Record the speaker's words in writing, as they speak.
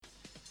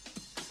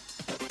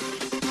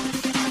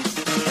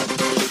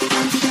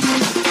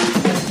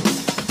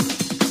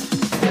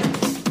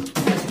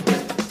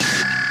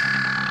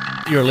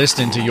You're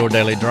listening to Your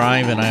Daily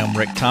Drive, and I am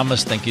Rick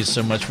Thomas. Thank you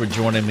so much for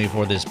joining me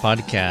for this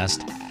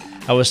podcast.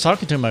 I was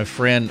talking to my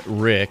friend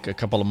Rick a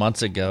couple of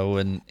months ago,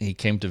 and he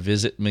came to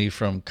visit me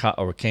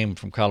came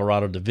from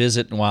Colorado to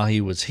visit. And while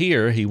he was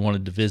here, he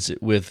wanted to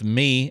visit with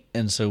me,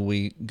 and so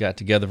we got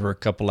together for a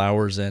couple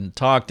hours and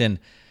talked. And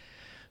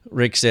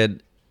Rick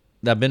said,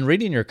 "I've been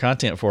reading your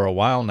content for a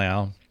while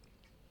now,"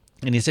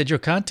 and he said, "Your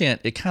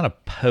content, it kind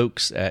of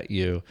pokes at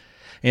you."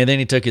 And then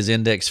he took his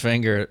index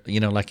finger,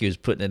 like he was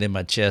putting it in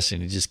my chest,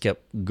 and he just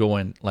kept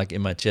going like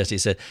in my chest. He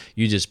said,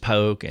 "You just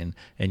poke and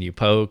you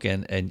poke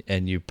and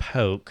you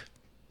poke."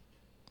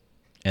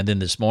 And then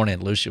this morning,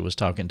 Lucia was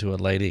talking to a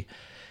lady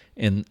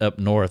up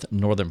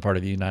northern part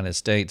of the United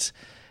States,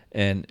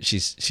 and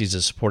she's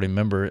a supporting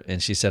member,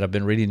 and she said, "I've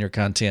been reading your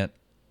content,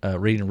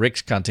 reading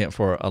Rick's content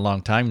for a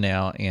long time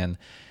now, and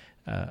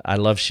I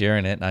love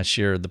sharing it. And I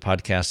share the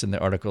podcast and the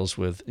articles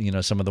with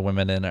some of the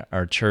women in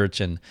our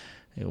church." And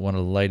one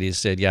of the ladies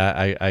said,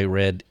 "Yeah, I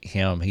read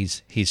him.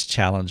 He's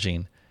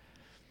challenging."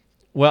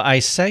 Well, I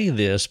say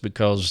this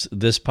because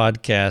this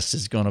podcast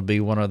is going to be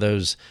one of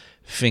those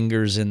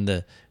fingers in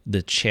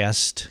the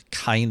chest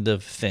kind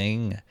of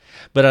thing.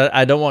 But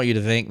I don't want you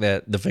to think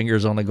that the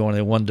finger's only going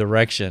in one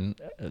direction.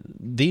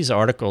 These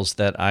articles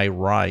that I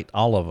write,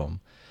 all of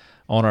them,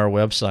 on our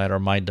website are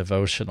my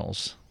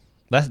devotionals.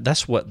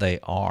 That's what they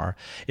are.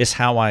 It's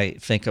how I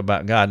think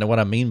about God. Now, what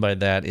I mean by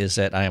that is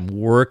that I am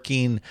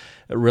working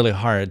really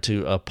hard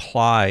to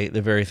apply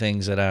the very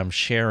things that I'm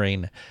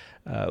sharing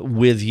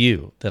with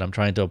you, that I'm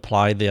trying to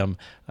apply them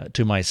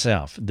to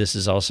myself. This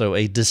is also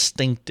a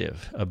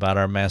distinctive about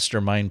our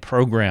mastermind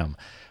program.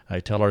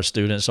 I tell our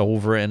students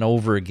over and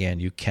over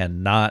again, you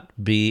cannot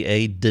be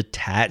a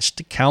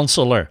detached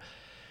counselor.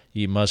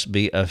 You must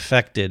be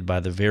affected by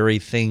the very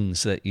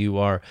things that you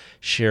are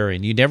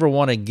sharing. You never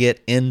want to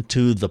get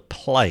into the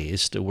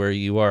place to where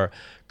you are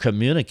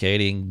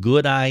communicating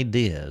good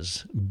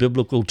ideas,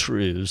 biblical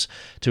truths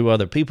to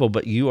other people,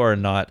 but you are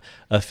not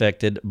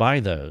affected by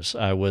those.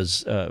 I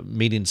was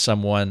meeting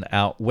someone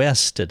out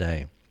west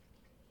today,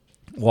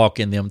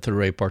 walking them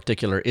through a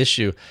particular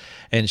issue,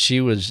 and she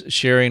was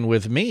sharing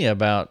with me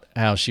about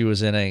how she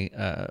was in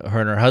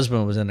her and her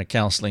husband was in a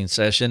counseling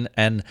session,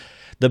 and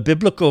the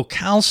biblical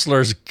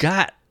counselors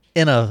got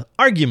in an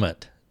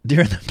argument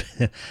during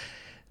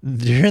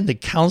the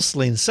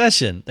counseling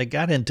session. They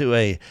got into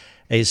a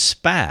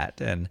spat,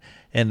 and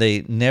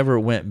they never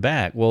went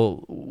back.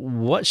 Well,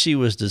 what she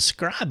was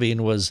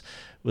describing was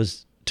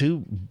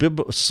two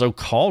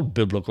so-called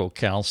biblical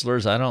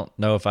counselors. I don't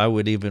know if I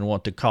would even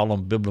want to call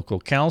them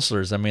biblical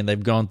counselors. I mean,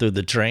 they've gone through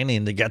the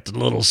training. They got the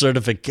little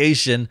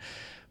certification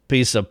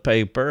piece of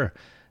paper,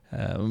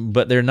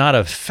 but they're not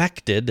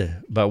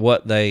affected by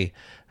what they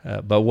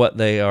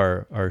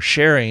are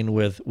sharing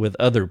with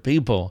other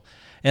people.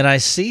 And I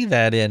see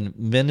that in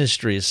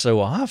ministry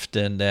so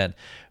often, that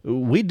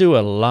we do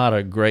a lot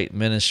of great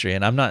ministry.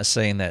 And I'm not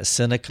saying that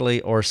cynically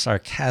or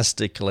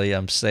sarcastically.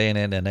 I'm saying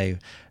it in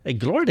a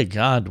glory to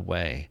God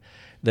way,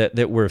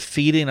 that we're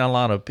feeding a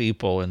lot of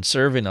people and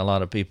serving a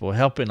lot of people,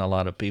 helping a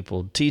lot of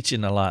people,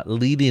 teaching a lot,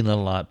 leading a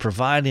lot,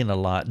 providing a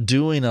lot,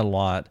 doing a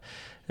lot,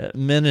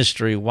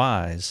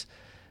 ministry-wise.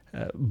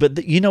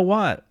 But you know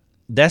what?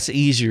 That's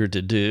easier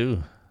to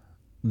do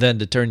than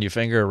to turn your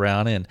finger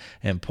around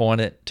and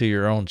point it to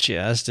your own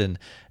chest and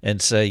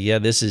say, "Yeah,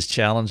 this is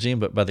challenging,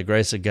 but by the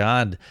grace of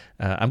God,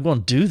 I'm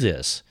going to do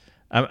this.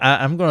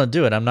 I'm going to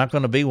do it. I'm not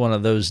going to be one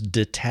of those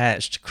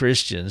detached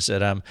Christians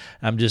that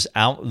I'm just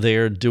out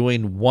there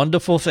doing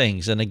wonderful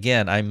things." And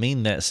again, I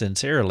mean that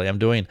sincerely. I'm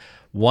doing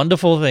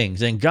wonderful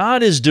things, and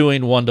God is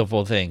doing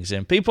wonderful things,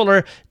 and people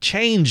are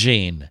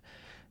changing.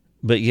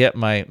 But yet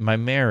my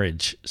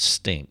marriage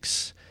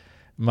stinks.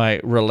 My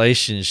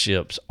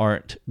relationships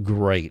aren't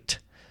great.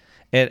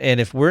 And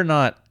if we're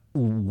not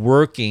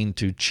working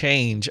to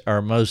change our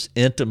most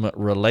intimate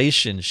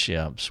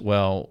relationships,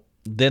 well,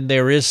 then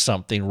there is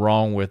something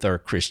wrong with our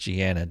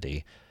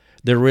Christianity.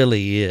 There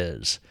really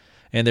is.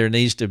 And there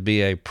needs to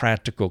be a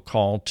practical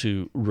call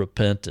to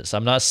repentance.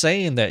 I'm not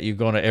saying that you're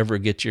going to ever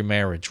get your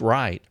marriage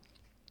right.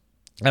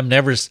 I'm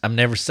never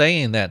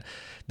saying that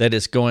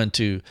it's going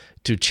to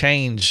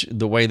change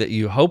the way that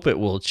you hope it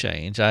will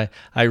change. I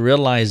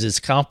realize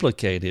it's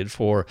complicated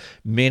for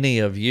many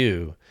of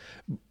you,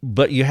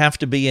 but you have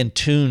to be in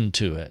tune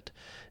to it.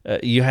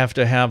 You have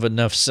to have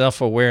enough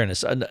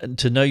self-awareness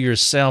to know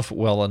yourself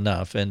well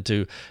enough, and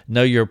to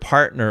know your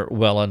partner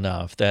well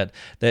enough that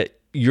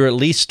you're at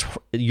least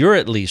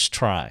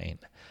trying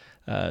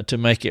to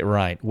make it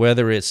right,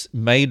 whether it's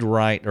made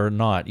right or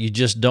not. You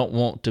just don't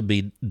want to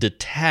be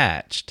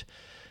detached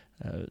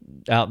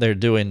out there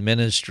doing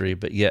ministry,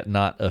 but yet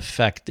not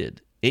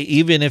affected.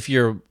 Even if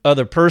your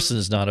other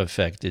person's not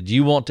affected,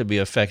 you want to be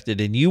affected,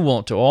 and you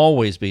want to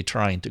always be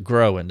trying to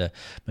grow and to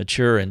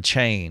mature and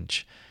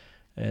change.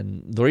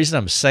 And the reason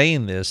I'm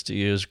saying this to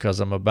you is because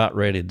I'm about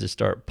ready to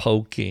start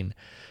poking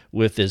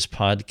with this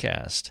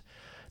podcast.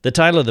 The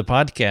title of the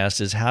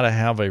podcast is How to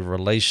Have a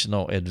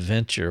Relational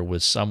Adventure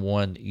with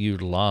Someone You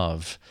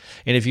Love.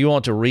 And if you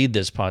want to read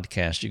this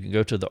podcast, you can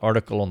go to the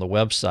article on the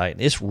website.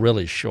 It's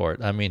really short.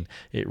 I mean,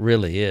 it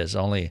really is.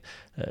 Only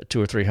 200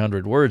 or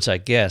 300 words, I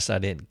guess. I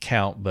didn't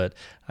count, but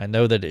I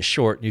know that it's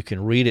short. You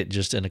can read it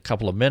just in a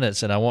couple of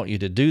minutes, and I want you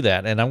to do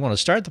that. And I want to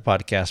start the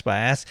podcast by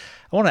I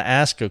want to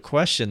ask a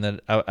question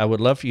that I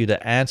would love for you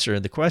to answer.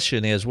 And the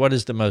question is, what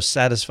is the most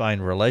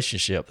satisfying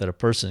relationship that a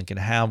person can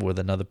have with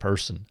another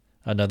person,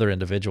 another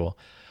individual?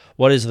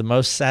 What is the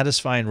most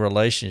satisfying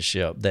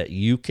relationship that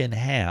you can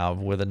have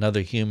with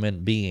another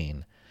human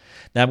being?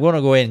 Now, I'm going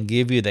to go ahead and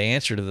give you the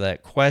answer to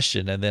that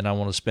question, and then I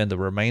want to spend the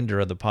remainder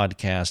of the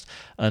podcast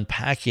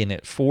unpacking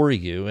it for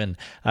you. And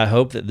I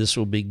hope that this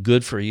will be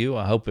good for you.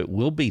 I hope it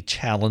will be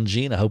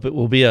challenging. I hope it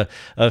will be a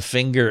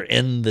finger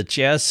in the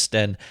chest,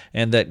 and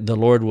that the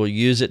Lord will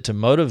use it to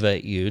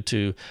motivate you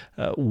to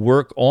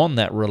work on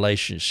that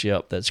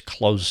relationship that's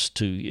close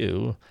to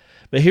you.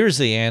 But here's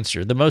the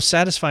answer. The most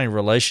satisfying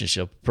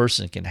relationship a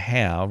person can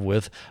have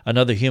with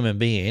another human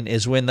being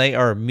is when they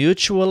are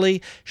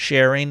mutually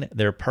sharing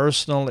their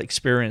personal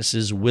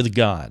experiences with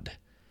God.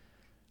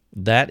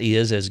 That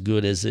is as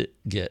good as it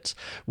gets.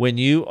 When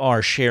you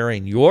are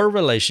sharing your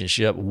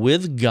relationship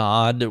with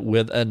God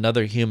with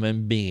another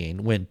human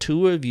being, when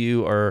two of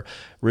you are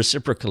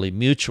reciprocally,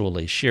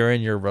 mutually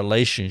sharing your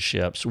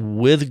relationships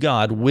with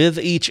God, with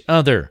each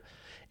other,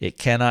 it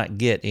cannot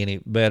get any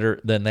better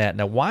than that.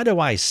 Now, why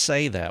do I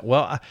say that?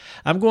 Well,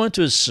 I'm going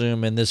to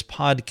assume in this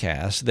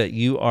podcast that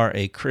you are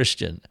a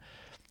Christian,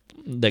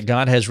 that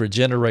God has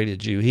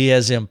regenerated you. He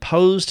has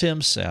imposed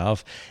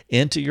himself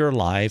into your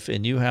life,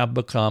 and you have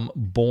become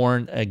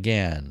born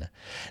again.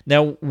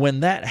 Now,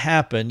 when that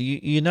happened,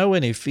 you know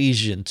in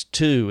Ephesians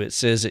 2, it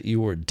says that you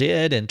were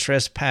dead in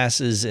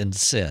trespasses and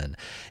sin.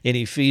 In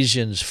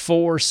Ephesians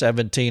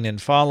 4:17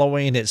 and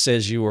following, it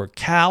says you were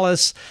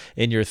callous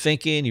in your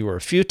thinking, you were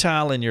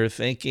futile in your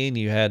thinking,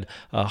 you had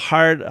a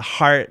hard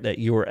heart, that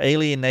you were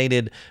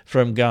alienated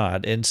from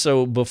God. And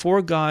so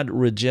before God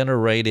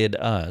regenerated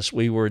us,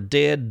 we were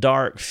dead,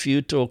 dark,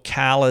 futile,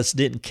 callous,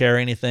 didn't care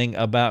anything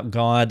about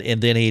God,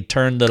 and then he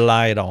turned the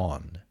light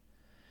on.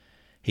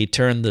 He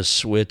turned the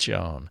switch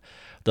on.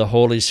 The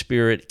Holy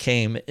Spirit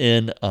came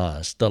in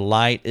us. The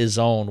light is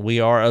on. We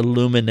are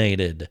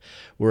illuminated.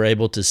 We're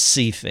able to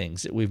see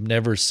things that we've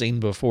never seen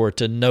before,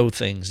 to know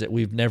things that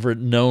we've never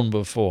known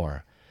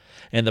before.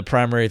 And the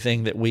primary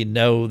thing that we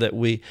know that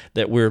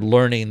we're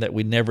learning that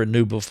we never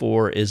knew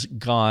before is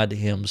God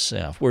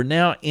himself. We're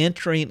now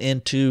entering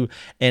into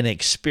an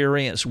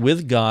experience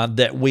with God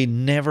that we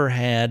never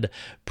had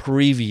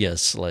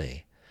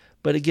previously.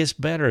 But it gets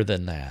better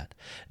than that.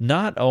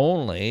 Not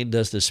only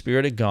does the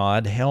Spirit of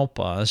God help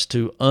us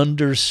to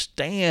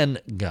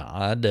understand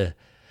God,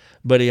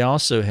 but he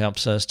also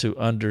helps us to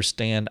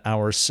understand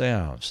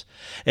ourselves.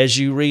 As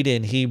you read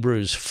in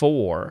Hebrews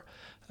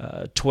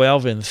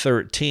 4:12 and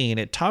 13,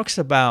 it talks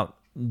about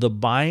the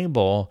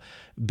Bible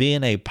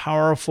being a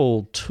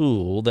powerful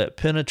tool that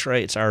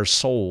penetrates our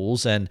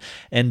souls and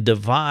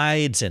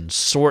divides and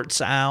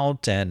sorts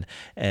out and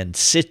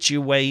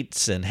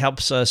situates and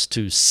helps us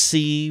to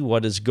see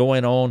what is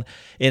going on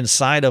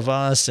inside of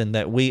us, and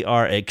that we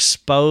are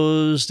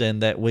exposed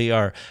and that we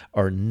are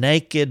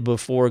naked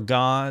before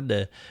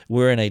God.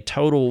 We're in a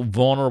total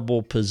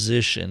vulnerable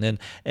position.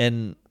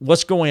 And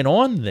what's going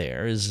on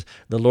there is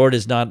the Lord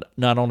is not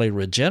only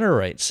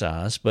regenerates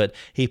us, but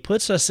he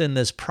puts us in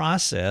this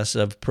process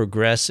of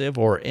progressive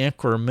or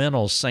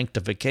incremental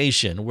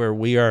sanctification, where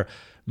we are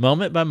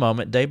moment by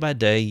moment, day by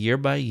day, year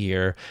by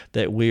year,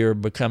 that we are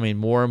becoming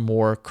more and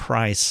more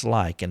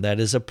Christ-like. And that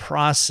is a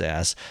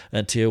process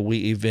until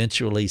we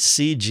eventually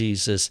see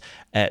Jesus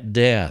at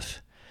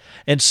death.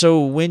 And so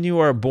when you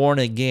are born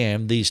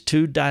again, these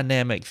two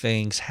dynamic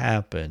things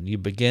happen. You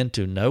begin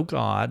to know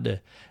God,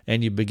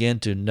 and you begin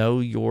to know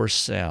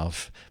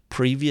yourself,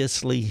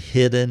 previously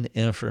hidden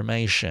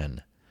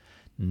information.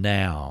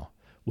 Now,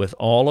 with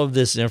all of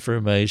this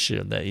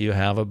information that you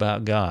have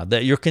about God,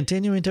 that you're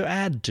continuing to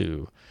add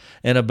to,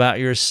 and about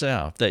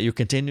yourself, that you're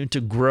continuing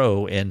to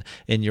grow in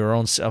your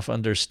own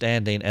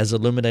self-understanding as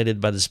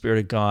illuminated by the Spirit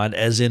of God,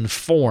 as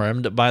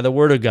informed by the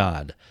Word of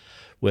God.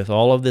 With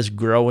all of this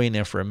growing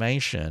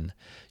information,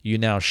 you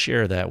now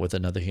share that with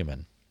another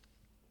human.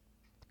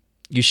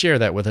 You share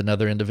that with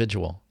another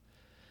individual.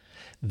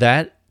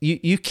 That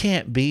you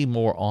can't be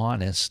more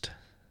honest.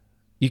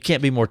 You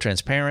can't be more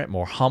transparent,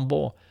 more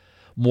humble,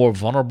 more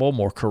vulnerable,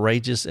 more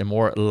courageous, and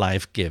more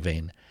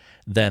life-giving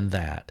than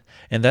that.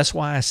 And that's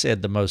why I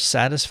said the most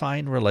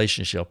satisfying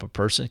relationship a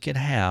person can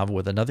have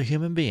with another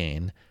human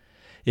being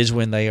is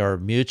when they are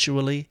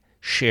mutually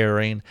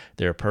sharing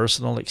their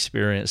personal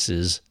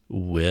experiences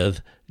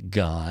with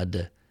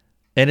God.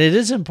 And it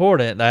is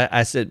important,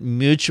 I said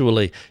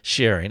mutually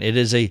sharing. It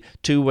is a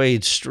two-way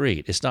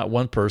street. It's not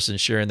one person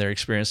sharing their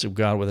experience of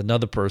God with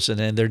another person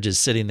and they're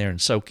just sitting there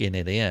and soaking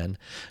it in.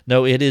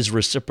 No, it is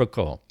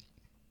reciprocal.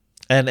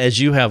 And as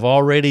you have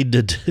already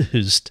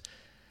deduced,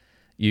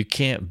 you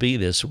can't be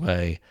this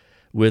way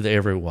with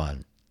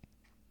everyone.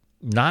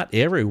 not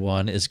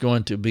everyone is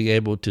going to be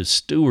able to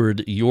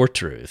steward your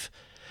truth.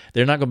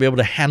 They're not going to be able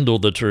to handle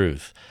the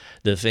truth.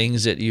 The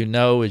things that you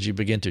know as you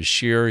begin to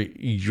share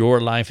your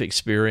life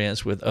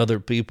experience with other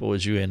people,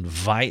 as you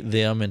invite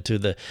them into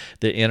the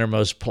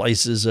innermost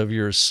places of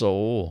your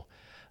soul.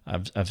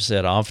 I've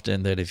said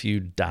often that if you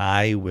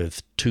die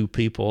with two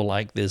people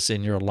like this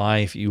in your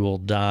life, you will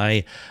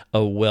die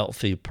a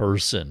wealthy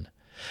person.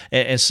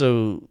 And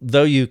so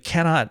though you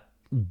cannot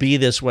be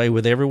this way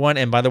with everyone,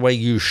 and by the way,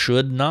 you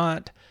should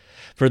not,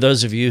 for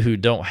those of you who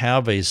don't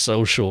have a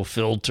social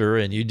filter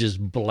and you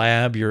just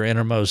blab your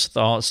innermost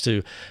thoughts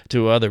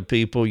to other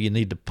people, you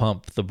need to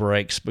pump the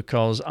brakes,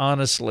 because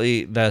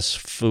honestly, that's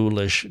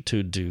foolish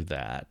to do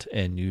that,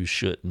 and you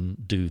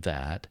shouldn't do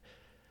that.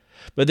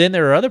 But then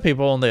there are other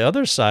people on the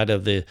other side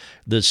of the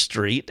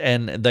street,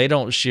 and they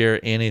don't share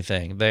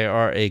anything. They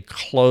are a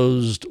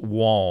closed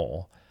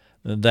wall.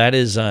 That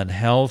is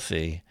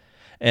unhealthy,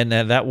 and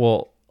that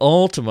will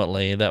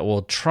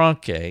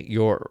truncate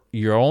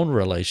your own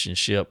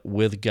relationship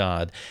with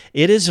God.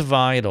 It is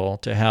vital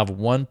to have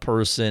one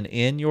person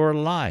in your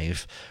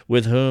life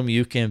with whom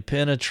you can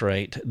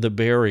penetrate the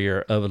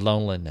barrier of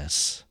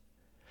loneliness.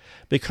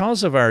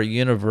 Because of our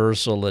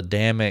universal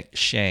Adamic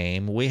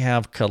shame, we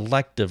have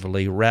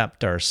collectively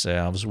wrapped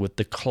ourselves with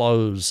the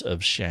clothes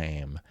of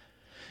shame.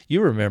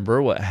 You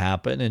remember what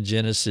happened in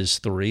Genesis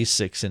 3,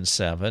 6, and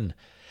 7.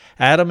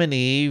 Adam and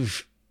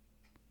Eve,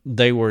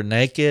 they were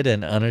naked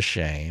and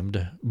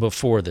unashamed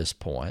before this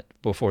point,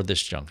 before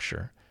this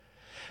juncture.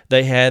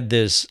 They had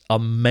this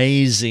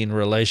amazing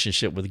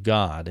relationship with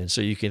God. And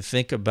so you can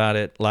think about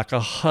it like a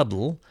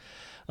huddle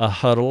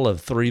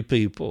of three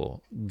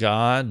people,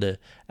 God,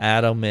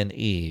 Adam, and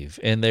Eve.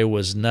 And there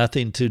was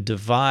nothing to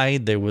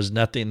divide. There was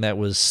nothing that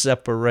was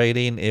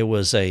separating. It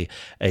was a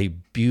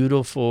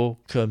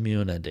beautiful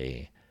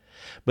community.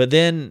 But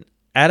then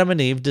Adam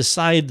and Eve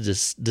decided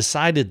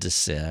to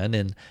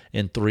sin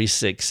in 3,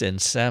 6,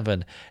 and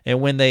 7.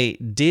 And when they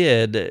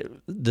did,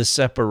 the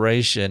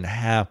separation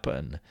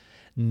happened.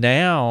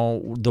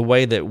 Now, the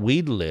way that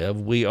we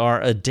live, we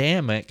are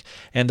Adamic,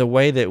 and the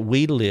way that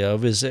we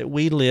live is that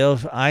we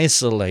live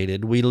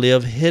isolated, we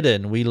live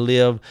hidden, we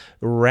live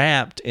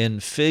wrapped in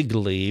fig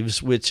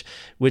leaves, which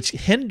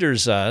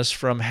hinders us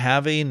from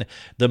having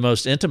the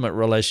most intimate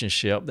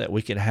relationship that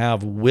we can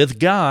have with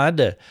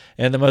God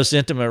and the most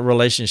intimate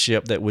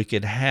relationship that we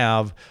can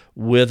have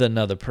with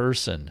another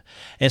person.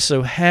 And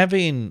so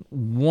having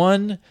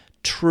one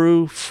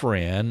true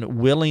friend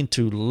willing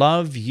to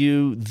love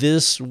you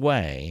this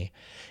way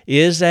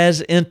is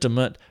as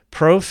intimate,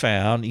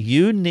 profound,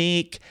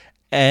 unique,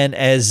 and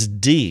as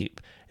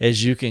deep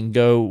as you can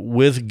go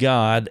with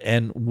God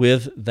and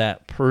with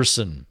that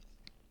person.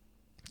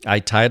 I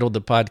titled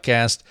the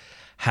podcast,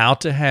 How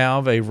to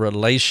Have a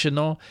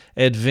Relational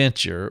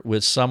Adventure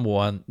with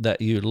Someone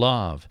That You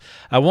Love.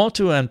 I want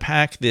to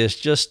unpack this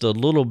just a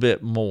little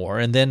bit more.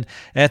 And then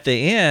at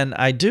the end,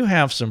 I do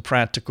have some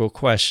practical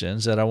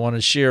questions that I want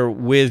to share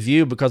with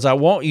you, because I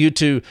want you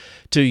to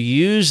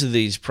use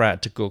these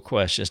practical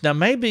questions. Now,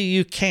 maybe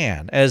you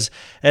can, as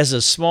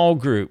a small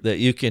group, that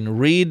you can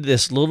read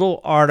this little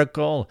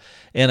article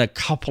in a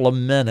couple of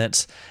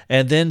minutes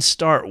and then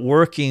start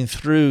working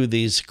through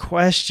these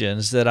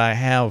questions that I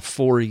have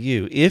for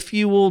you. If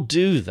you will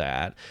do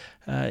that,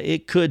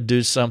 it could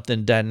do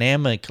something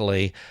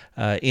dynamically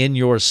in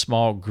your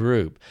small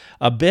group.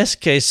 A best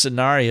case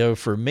scenario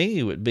for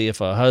me would be if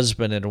a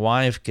husband and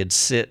wife could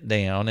sit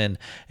down and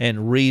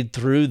read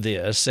through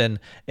this and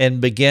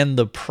begin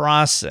the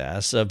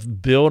process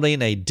of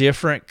building a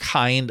different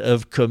kind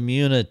of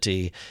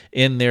community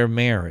in their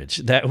marriage.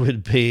 That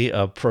would be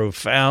a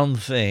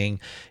profound thing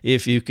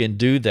if you can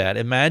do that.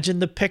 Imagine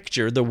the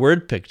picture, the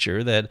word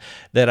picture that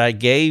I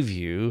gave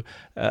you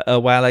a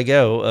while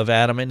ago of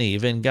Adam and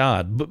Eve and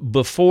God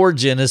before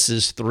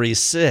Genesis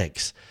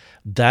 3:6.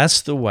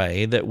 That's the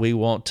way that we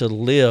want to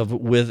live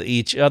with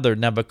each other.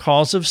 Now,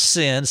 because of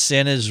sin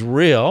is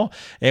real,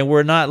 and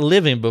we're not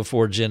living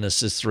before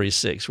Genesis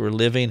 3:6. We're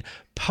living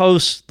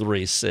post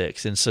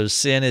 3:6. And so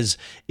sin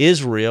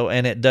is real,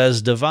 and it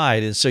does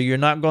divide. And so you're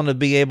not going to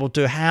be able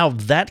to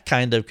have that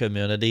kind of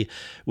community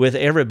with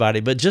everybody.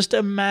 But just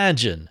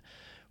imagine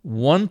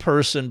one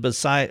person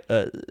beside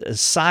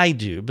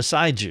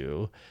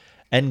you,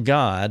 and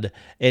God,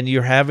 and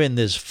you're having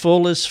this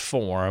fullest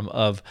form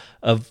of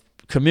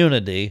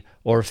community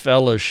or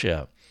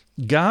fellowship.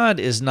 God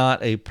is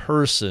not a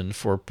person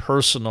for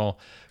personal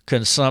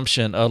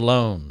consumption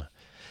alone.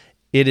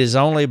 It is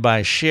only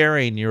by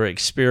sharing your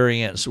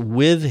experience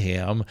with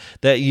Him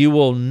that you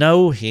will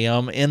know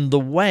Him in the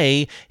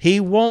way He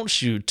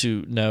wants you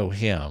to know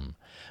Him.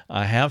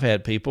 I have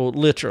had people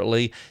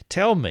literally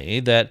tell me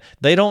that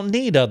they don't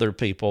need other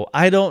people.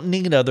 I don't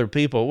need other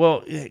people.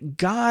 Well,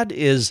 God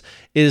is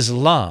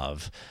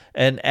love.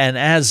 And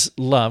as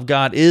love,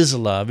 God is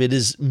love, it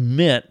is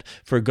meant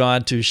for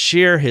God to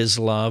share his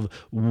love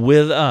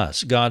with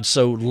us. God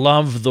so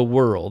loved the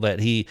world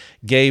that he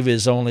gave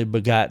his only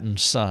begotten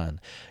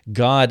Son.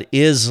 God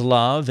is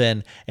love,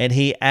 and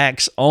he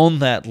acts on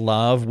that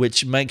love,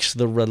 which makes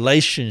the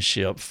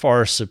relationship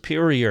far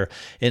superior.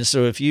 And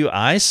so if you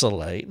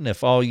isolate, and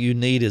if all you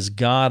need is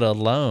God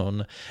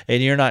alone,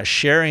 and you're not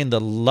sharing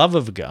the love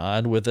of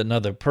God with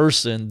another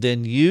person,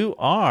 then you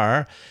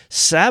are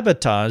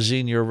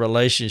sabotaging your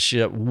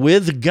relationship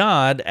with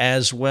God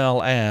as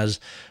well as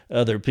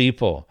other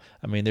people.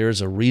 I mean, there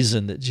is a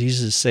reason that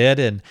Jesus said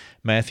in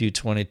Matthew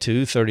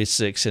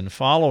 22:36 and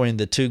following,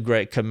 the two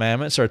great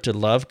commandments are to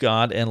love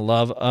God and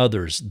love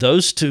others.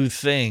 Those two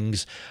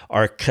things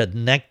are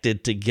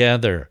connected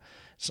together.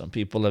 Some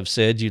people have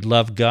said you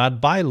love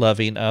God by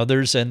loving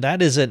others, and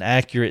that is an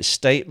accurate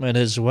statement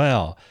as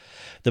well.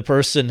 The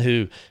person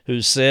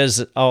who says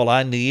that all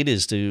I need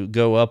is to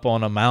go up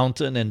on a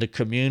mountain and to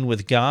commune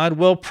with God,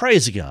 well,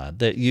 praise God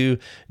that you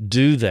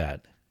do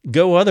that.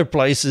 Go other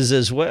places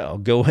as well.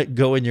 Go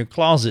in your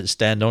closet,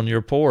 stand on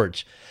your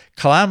porch,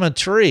 climb a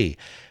tree.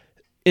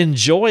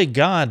 Enjoy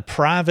God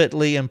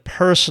privately and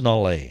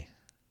personally,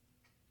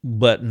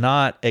 but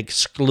not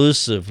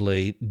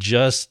exclusively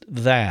just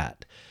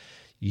that.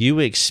 You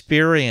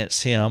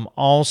experience him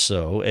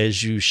also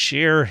as you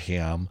share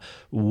him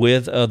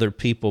with other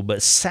people.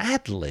 But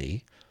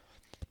sadly,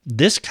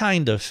 this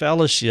kind of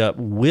fellowship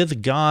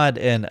with God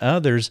and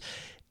others,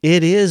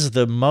 it is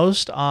the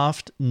most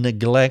oft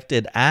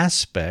neglected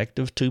aspect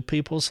of two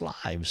people's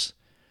lives.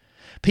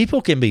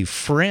 People can be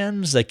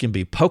friends, they can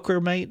be poker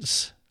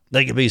mates,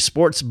 they can be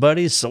sports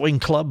buddies, sewing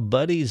club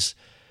buddies,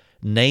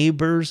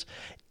 neighbors,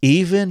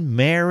 even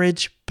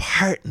marriage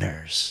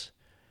partners,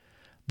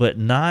 but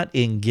not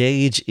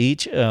engage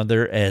each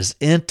other as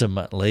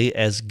intimately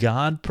as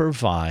God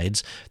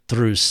provides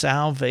through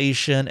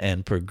salvation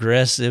and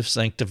progressive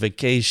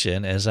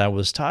sanctification, as I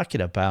was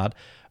talking about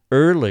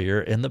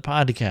earlier in the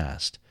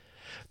podcast.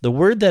 The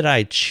word that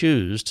I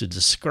choose to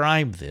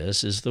describe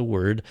this is the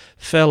word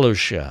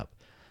fellowship.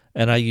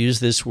 And I use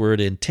this word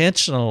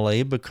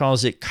intentionally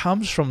because it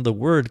comes from the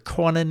word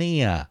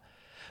koinonia.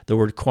 The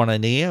word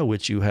koinonia,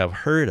 which you have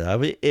heard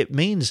of, it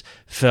means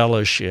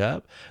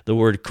fellowship. The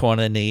word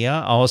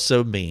koinonia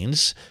also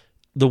means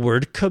the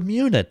word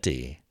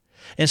community.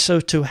 And so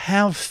to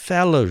have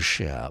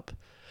fellowship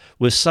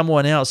with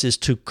someone else is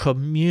to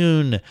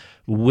commune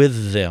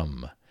with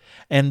them.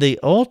 And the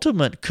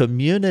ultimate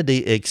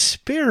community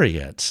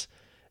experience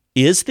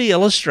is the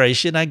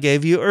illustration I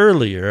gave you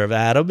earlier of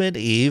Adam and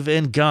Eve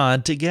and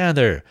God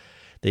together.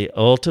 The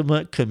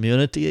ultimate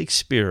community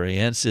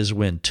experience is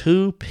when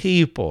two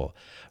people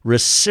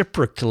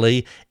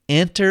reciprocally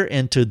enter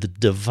into the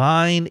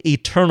divine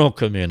eternal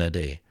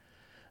community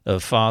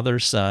of Father,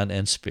 Son,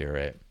 and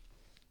Spirit.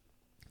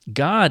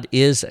 God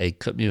is a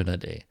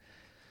community.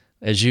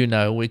 As you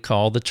know, we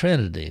call the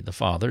Trinity, the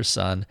Father,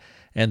 Son,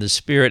 and the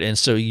Spirit. And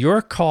so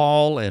your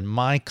call and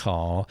my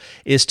call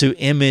is to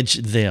image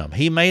them.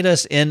 He made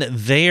us in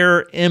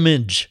their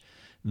image.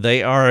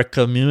 They are a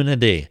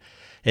community.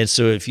 And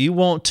so if you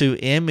want to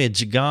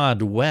image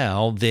God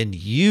well, then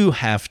you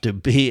have to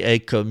be a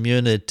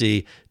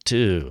community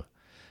too.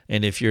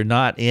 And if you're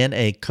not in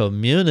a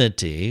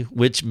community,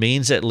 which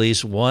means at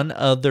least one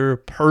other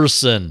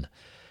person,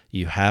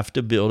 you have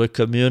to build a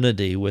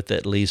community with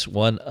at least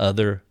one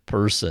other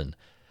person.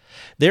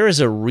 There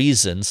is a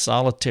reason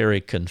solitary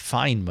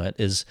confinement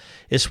is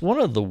one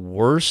of the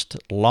worst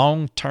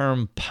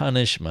long-term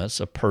punishments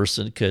a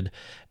person could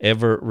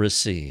ever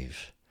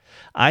receive.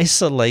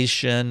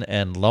 Isolation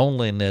and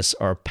loneliness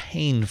are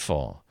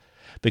painful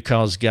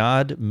because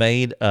God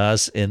made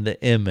us in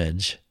the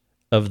image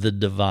of the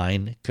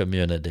divine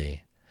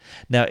community.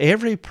 Now,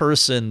 every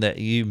person that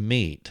you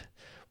meet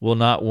will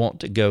not want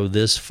to go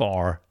this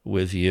far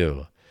with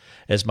you.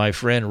 As my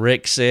friend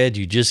Rick said,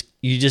 you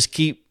just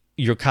keep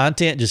your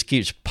content just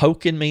keeps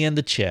poking me in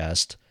the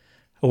chest.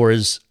 Or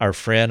as our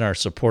friend, our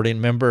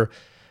supporting member,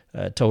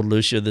 told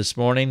Lucia this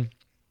morning,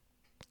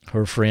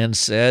 her friend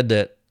said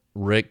that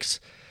Rick's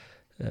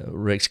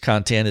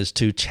content is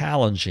too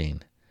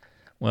challenging.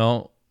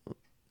 Well,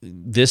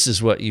 this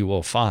is what you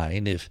will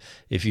find if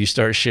you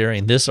start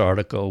sharing this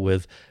article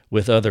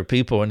with other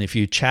people, and if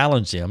you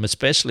challenge them,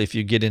 especially if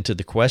you get into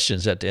the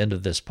questions at the end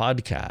of this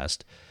podcast.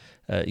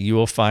 You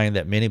will find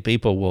that many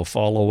people will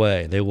fall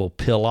away. They will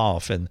peel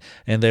off, and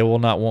they will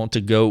not want to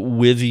go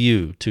with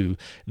you to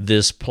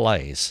this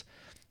place.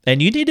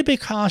 And you need to be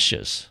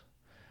cautious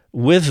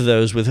with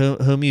those with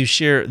whom you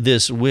share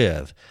this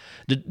with.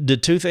 The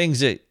two things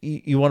that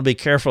you want to be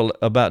careful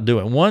about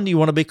doing. One, you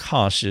want to be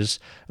cautious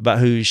about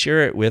who you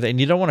share it with, and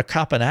you don't want to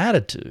cop an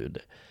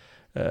attitude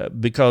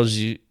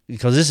because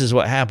this is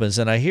what happens.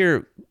 And I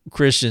hear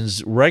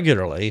Christians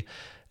regularly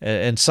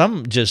And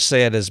some just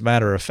say it as a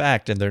matter of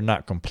fact, and they're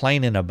not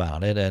complaining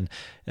about it. And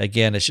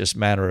again, it's just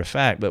matter of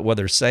fact. But what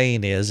they're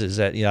saying is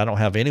that, I don't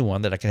have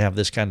anyone that I can have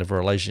this kind of a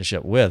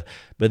relationship with.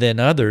 But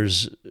then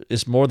others,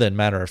 it's more than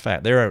matter of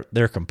fact.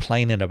 They're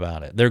complaining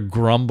about it. They're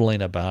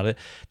grumbling about it.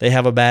 They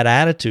have a bad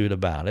attitude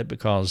about it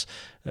because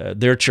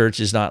their church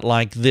is not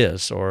like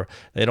this, or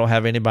they don't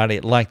have anybody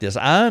like this.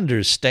 I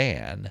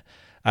understand.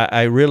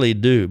 I really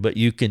do, but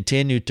you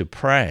continue to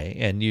pray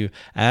and you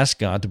ask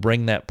God to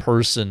bring that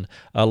person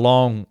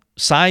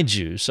alongside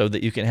you so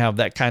that you can have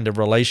that kind of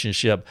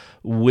relationship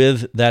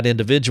with that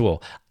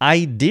individual.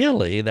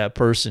 Ideally, that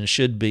person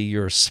should be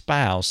your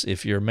spouse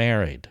if you're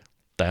married.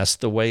 That's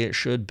the way it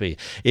should be.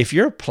 If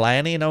you're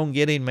planning on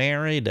getting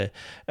married,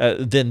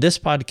 then this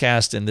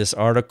podcast and this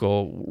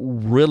article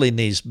really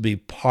needs to be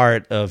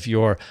part of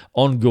your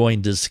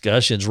ongoing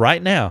discussions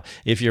right now.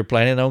 If you're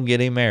planning on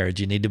getting married,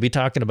 you need to be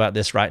talking about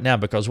this right now,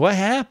 because what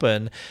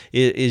happened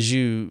is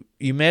you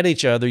met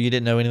each other, you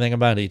didn't know anything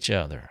about each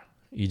other.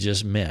 You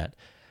just met,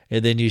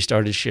 and then you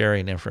started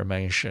sharing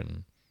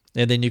information.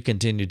 And then you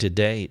continue to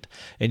date,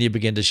 and you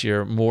begin to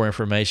share more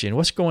information.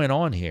 What's going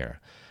on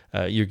here?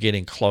 You're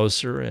getting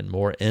closer and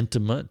more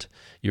intimate.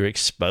 You're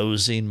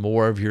exposing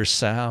more of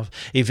yourself.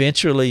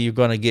 Eventually, you're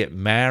going to get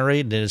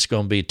married, and it's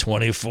going to be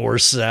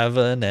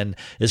 24/7, and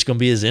it's going to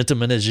be as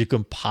intimate as you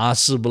can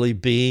possibly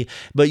be.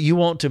 But you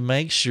want to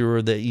make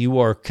sure that you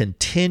are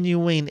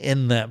continuing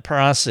in that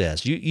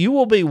process. You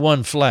will be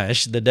one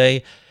flesh the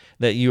day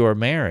that you are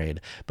married,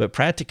 but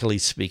practically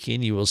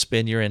speaking, you will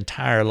spend your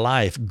entire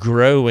life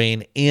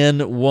growing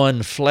in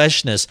one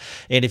fleshness.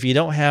 And if you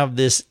don't have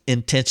this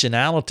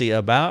intentionality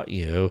about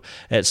you,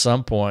 at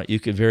some point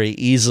you could very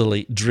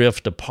easily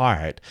drift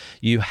apart.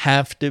 You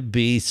have to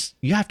be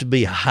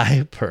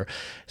hyper,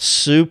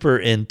 super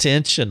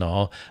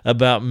intentional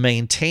about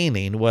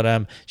maintaining what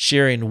I'm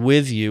sharing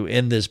with you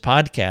in this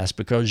podcast,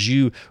 because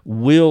you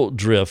will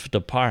drift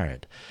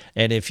apart.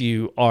 And if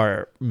you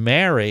are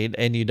married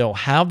and you don't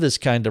have this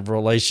kind of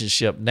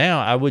relationship now,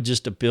 I would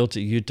just appeal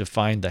to you to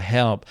find the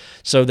help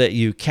so that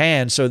you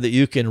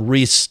can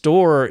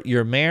restore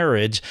your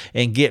marriage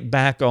and get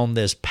back on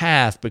this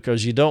path,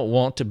 because you don't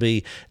want to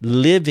be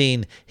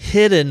living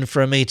hidden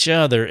from each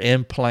other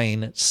in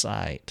plain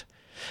sight.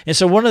 And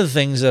so one of the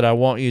things that I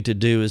want you to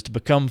do is to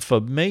become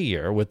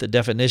familiar with the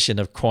definition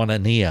of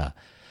koinonia.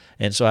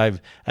 And so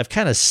I've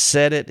kind of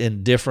said it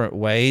in different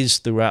ways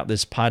throughout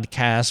this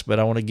podcast, but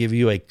I want to give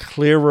you a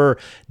clearer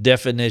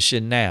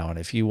definition now. And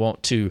if you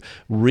want to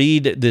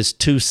read this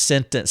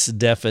 2-sentence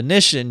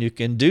definition, you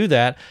can do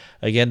that.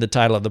 Again, the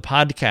title of the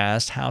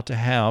podcast, How to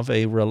Have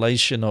a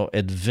Relational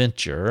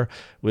Adventure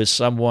with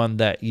Someone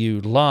That You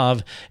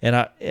Love. And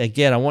I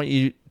want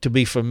you to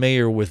be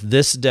familiar with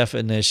this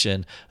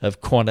definition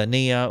of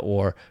koinonia,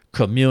 or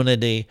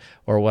community,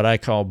 or what I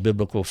call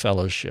biblical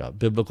fellowship.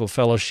 Biblical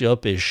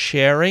fellowship is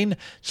sharing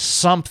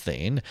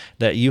something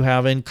that you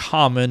have in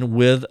common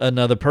with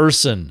another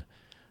person.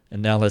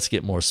 And now let's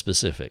get more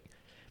specific.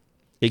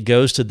 It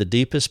goes to the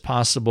deepest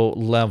possible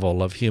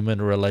level of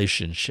human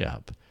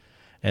relationship,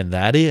 and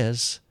that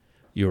is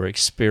your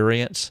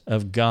experience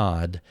of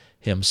God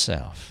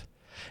Himself.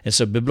 And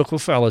so biblical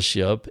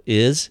fellowship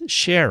is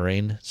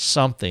sharing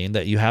something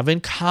that you have in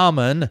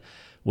common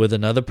with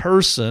another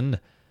person,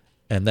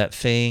 and that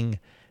thing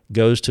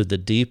goes to the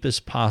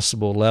deepest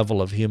possible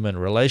level of human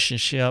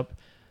relationship,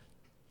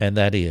 and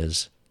that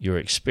is your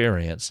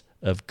experience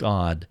of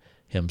God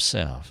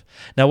Himself.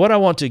 Now, what I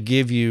want to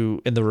give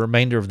you in the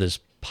remainder of this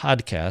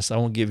podcast, I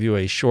want to give you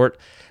a short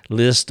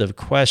list of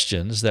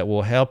questions that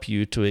will help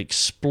you to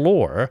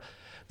explore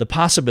the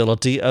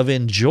possibility of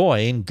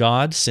enjoying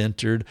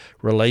God-centered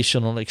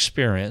relational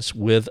experience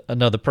with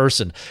another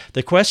person.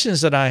 The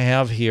questions that I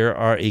have here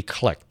are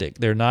eclectic.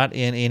 They're not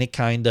in any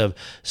kind of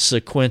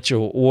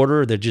sequential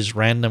order. They're just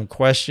random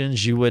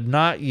questions. You would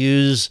not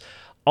use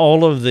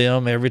all of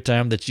them every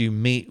time that you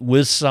meet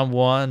with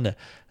someone,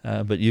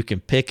 but you can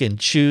pick and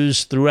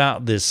choose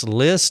throughout this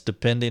list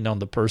depending on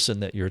the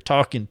person that you're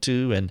talking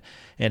to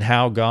and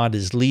how God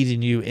is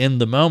leading you in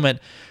the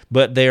moment.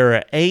 But there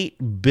are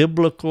 8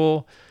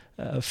 biblical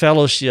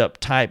fellowship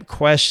type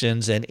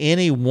questions, and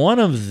any one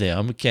of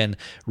them can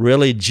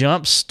really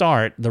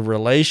jumpstart the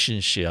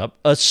relationship,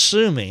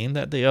 assuming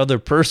that the other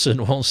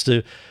person wants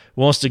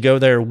to go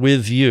there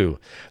with you.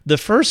 The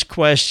first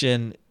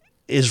question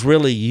is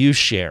really you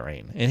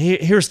sharing, and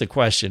here's the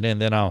question,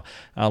 and then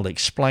I'll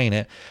explain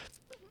it.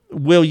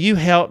 Will you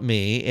help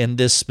me in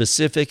this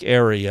specific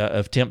area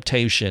of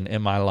temptation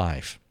in my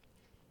life?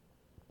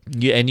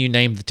 And you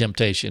name the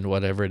temptation,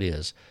 whatever it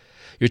is.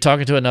 You're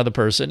talking to another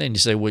person and you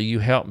say, will you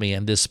help me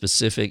in this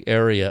specific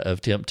area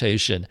of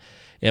temptation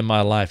in my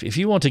life? If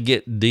you want to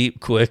get deep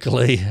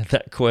quickly,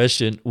 that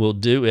question will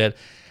do it.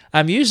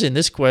 I'm using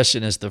this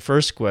question as the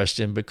first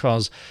question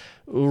because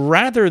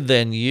rather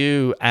than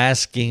you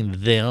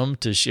asking them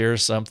to share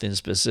something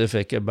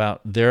specific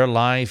about their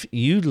life,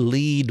 you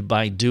lead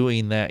by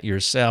doing that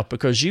yourself,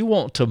 because you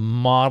want to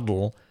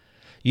model,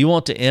 you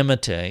want to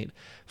imitate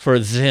for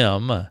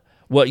them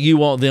what you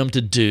want them to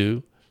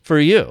do for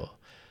you.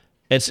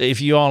 And so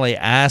if you only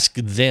ask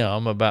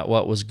them about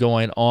what was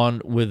going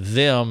on with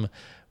them,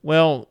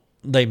 well,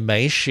 they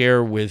may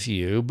share with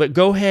you, but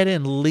go ahead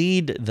and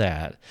lead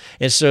that.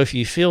 And so if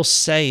you feel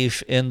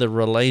safe in the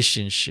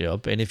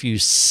relationship, and if you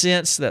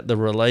sense that the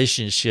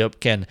relationship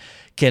can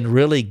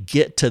really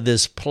get to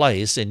this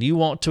place and you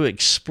want to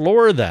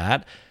explore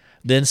that,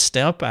 then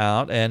step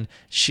out and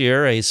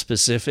share a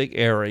specific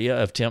area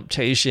of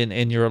temptation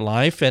in your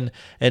life and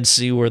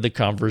see where the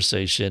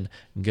conversation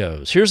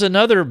goes. Here's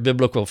another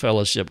biblical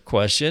fellowship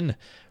question,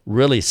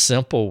 really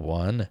simple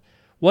one.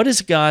 What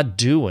is God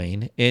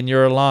doing in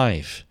your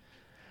life?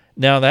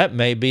 Now, that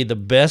may be the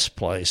best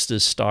place to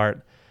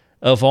start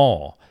of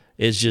all,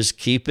 is just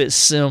keep it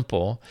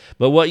simple.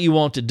 But what you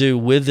want to do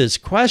with this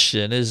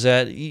question is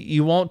that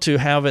you want to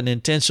have an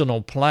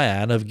intentional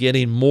plan of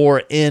getting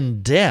more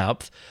in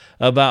depth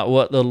about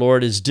what the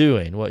Lord is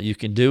doing. What you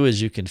can do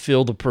is you can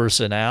fill the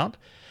person out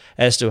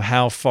as to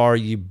how far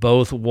you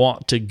both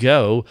want to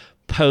go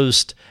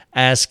post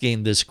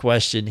asking this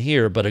question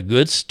here. But a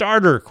good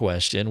starter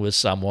question with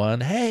someone,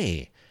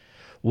 hey,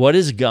 what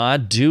is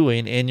God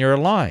doing in your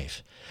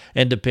life?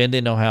 And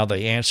depending on how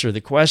they answer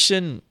the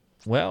question,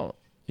 well,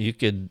 you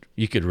could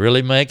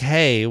really make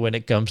hay when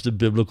it comes to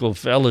biblical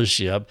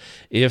fellowship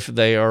if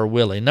they are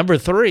willing. Number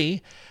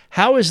 3,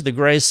 how is the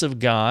grace of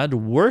God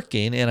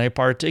working in a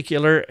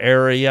particular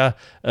area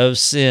of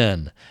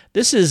sin?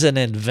 This is an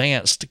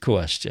advanced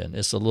question.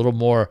 It's a little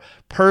more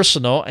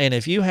personal, and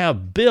if you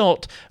have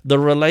built the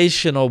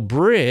relational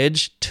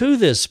bridge to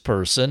this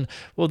person,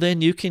 well,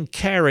 then you can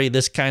carry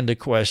this kind of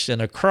question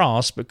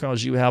across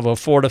because you have a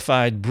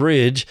fortified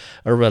bridge,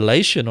 a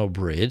relational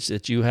bridge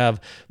that you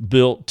have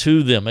built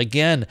to them.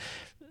 Again,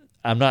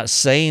 I'm not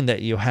saying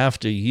that you have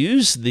to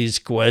use these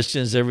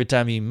questions every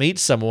time you meet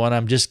someone.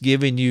 I'm just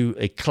giving you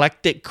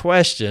eclectic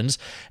questions,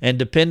 and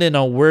depending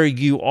on where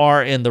you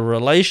are in the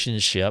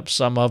relationship,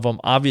 some of them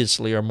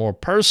obviously are more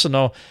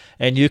personal,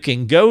 and you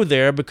can go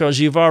there because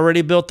you've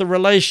already built the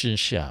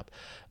relationship.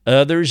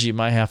 Others, you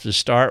might have to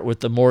start with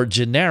the more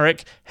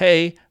generic,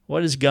 hey,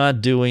 what is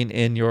God doing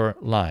in your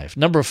life?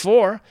 Number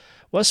 4,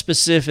 what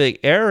specific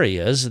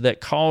areas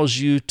that cause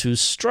you to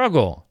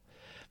struggle?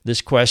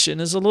 This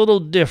question is a little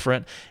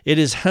different. It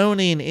is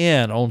honing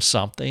in on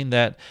something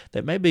that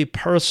may be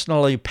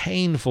personally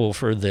painful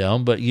for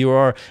them, but you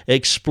are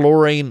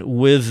exploring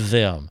with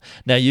them.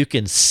 Now, you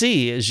can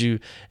see you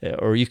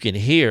can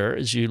hear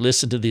as you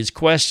listen to these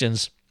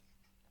questions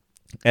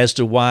as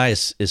to why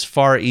it's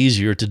far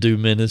easier to do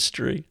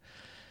ministry.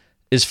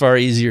 It's far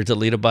easier to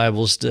lead a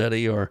Bible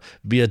study or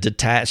be a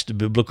detached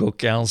biblical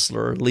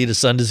counselor or lead a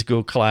Sunday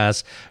school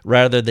class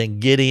rather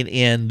than getting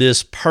in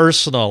this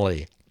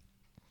personally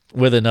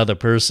with another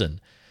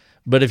person.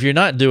 But if you're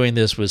not doing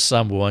this with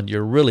someone,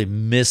 you're really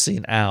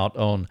missing out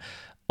on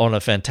a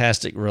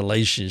fantastic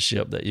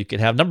relationship that you could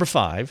have. Number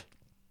 5,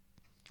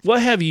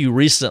 what have you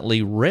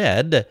recently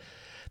read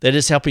that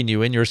is helping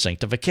you in your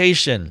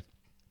sanctification?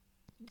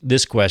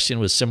 This question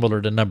was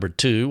similar to number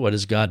 2, what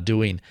is God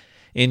doing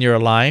in your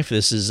life?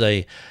 This is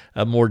a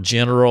more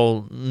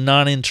general,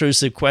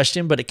 non-intrusive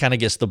question, but it kind of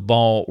gets the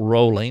ball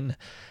rolling.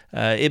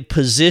 It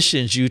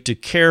positions you to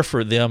care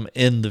for them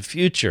in the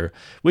future,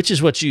 which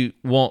is what you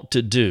want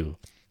to do.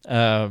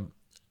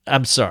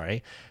 I'm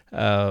sorry.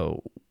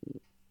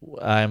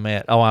 I'm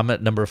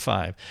at number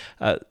 5.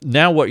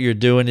 Now what you're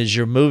doing is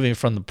you're moving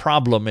from the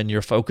problem and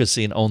you're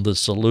focusing on the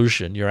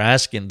solution. You're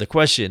asking, the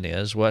question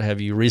is, what have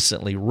you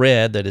recently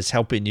read that is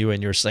helping you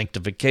in your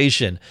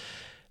sanctification?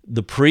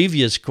 The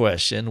previous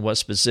question, what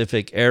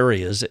specific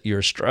areas that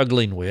you're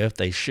struggling with,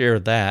 they share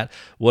that.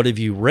 What have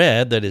you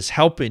read that is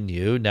helping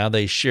you? Now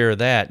they share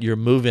that. You're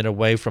moving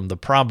away from the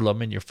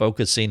problem and you're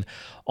focusing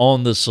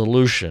on the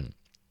solution.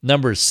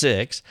 Number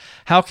 6,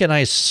 how can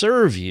I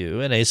serve you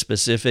in a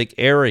specific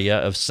area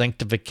of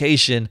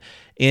sanctification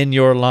in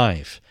your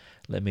life?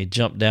 Let me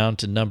jump down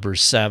to number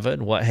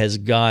 7. What has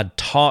God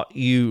taught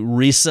you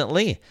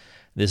recently?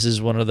 This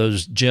is one of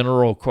those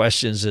general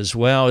questions as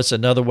well. It's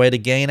another way to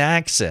gain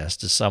access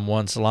to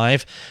someone's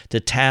life,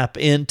 to tap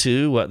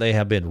into what they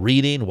have been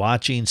reading,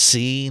 watching,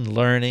 seeing,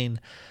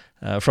 learning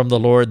from the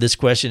Lord. This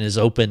question is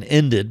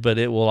open-ended, but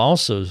it will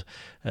also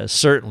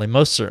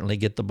most certainly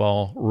get the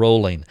ball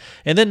rolling.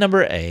 And then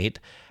number 8,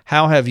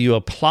 how have you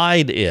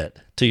applied it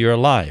to your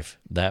life,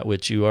 that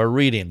which you are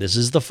reading? This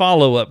is the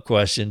follow-up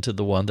question to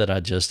the one that I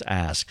just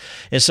asked.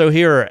 And so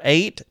here are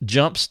 8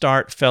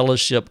 Jumpstart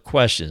Fellowship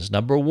questions.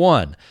 Number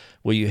 1,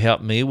 will you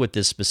help me with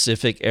this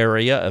specific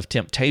area of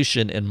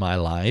temptation in my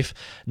life?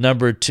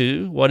 Number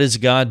 2, what is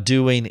God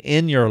doing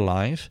in your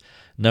life?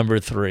 Number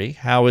 3,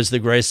 how is the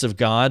grace of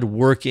God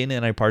working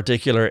in a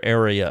particular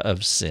area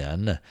of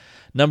sin?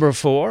 Number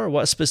 4,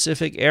 what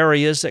specific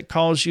areas that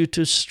cause you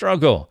to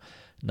struggle?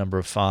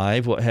 Number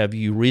 5, what have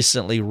you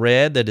recently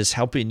read that is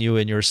helping you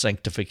in your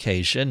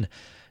sanctification?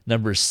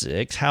 Number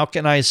 6, how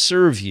can I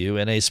serve you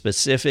in a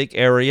specific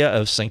area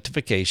of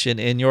sanctification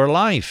in your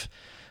life?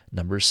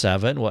 Number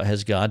 7, what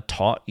has God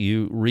taught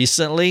you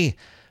recently?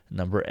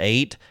 Number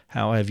 8,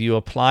 how have you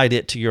applied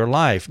it to your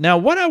life? Now,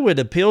 what I would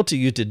appeal to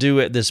you to do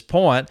at this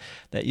point,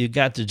 that you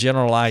got the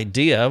general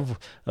idea of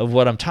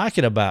what I'm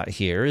talking about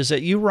here, is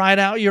that you write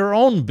out your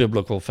own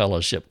biblical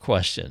fellowship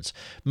questions.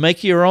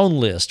 Make your own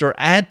list or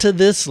add to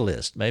this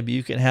list. Maybe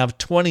you can have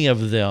 20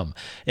 of them,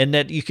 and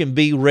that you can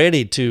be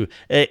ready to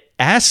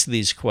ask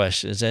these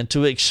questions and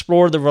to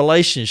explore the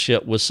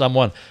relationship with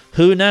someone.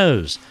 Who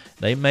knows?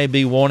 They may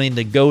be wanting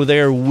to go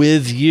there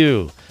with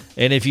you.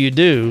 And if you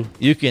do,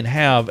 you can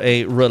have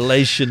a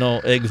relational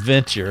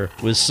adventure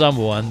with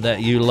someone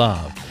that you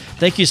love.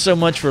 Thank you so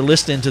much for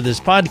listening to this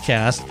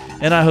podcast,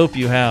 and I hope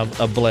you have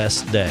a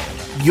blessed day.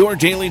 Your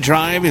Daily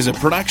Drive is a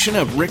production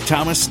of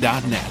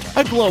rickthomas.net,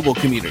 a global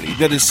community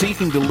that is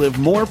seeking to live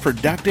more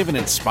productive and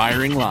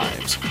inspiring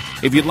lives.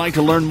 If you'd like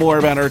to learn more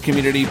about our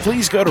community,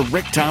 please go to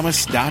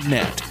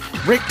rickthomas.net.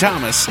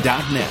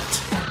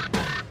 rickthomas.net.